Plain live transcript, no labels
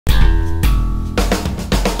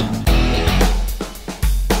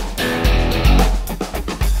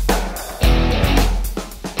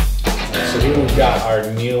our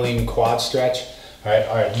kneeling quad stretch. All right,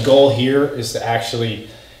 our goal here is to actually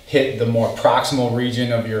hit the more proximal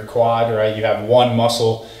region of your quad, right? You have one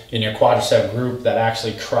muscle in your quadricep group that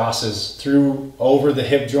actually crosses through over the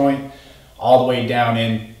hip joint, all the way down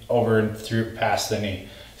in, over and through past the knee.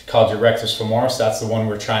 It's called your rectus femoris. That's the one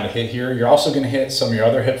we're trying to hit here. You're also gonna hit some of your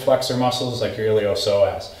other hip flexor muscles like your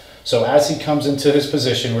iliopsoas. So as he comes into his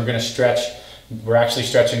position, we're gonna stretch, we're actually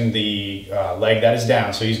stretching the leg that is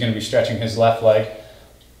down. So he's gonna be stretching his left leg.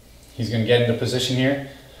 He's gonna get into position here.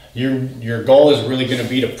 Your goal is really gonna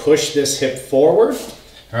be to push this hip forward,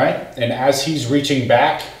 all right? And as he's reaching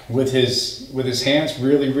back with his hands,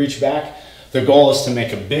 really reach back, the goal is to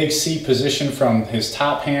make a big C position from his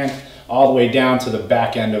top hand all the way down to the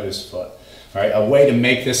back end of his foot. All right, a way to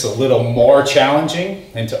make this a little more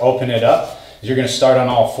challenging and to open it up is you're gonna start on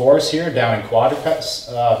all fours here, down in quadruped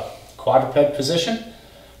position.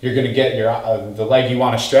 You're gonna get your the leg you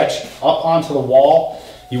wanna stretch up onto the wall.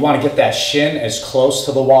 You wanna get that shin as close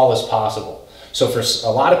to the wall as possible. So for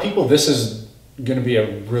a lot of people, this is gonna be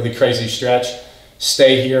a really crazy stretch.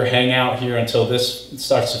 Stay here, hang out here until this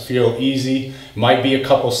starts to feel easy. Might be a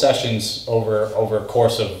couple sessions over a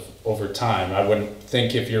course of over time. I wouldn't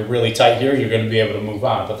think if you're really tight here, you're gonna be able to move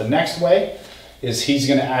on. But the next way is he's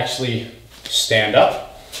gonna actually stand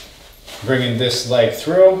up, bringing this leg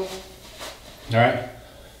through, all right,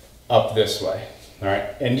 up this way, all right?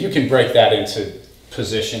 And you can break that into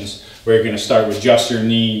positions where you're gonna start with just your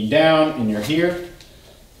knee down and you're here,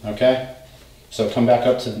 okay? So come back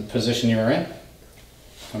up to the position you were in.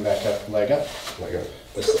 Come back up, leg up. Leg up.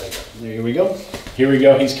 This leg up. Here we go. Here we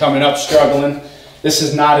go. He's coming up, struggling. This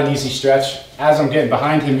is not an easy stretch. As I'm getting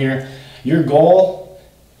behind him here, your goal,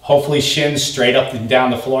 hopefully shin straight up and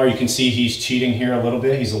down the floor. You can see he's cheating here a little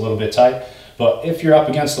bit. He's a little bit tight. But if you're up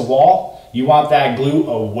against the wall, you want that glute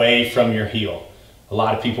away from your heel. A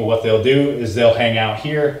lot of people, what they'll do is they'll hang out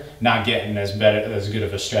here, not getting as good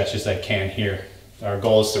of a stretch as they can here. Our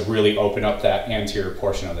goal is to really open up that anterior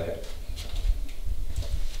portion of the hip.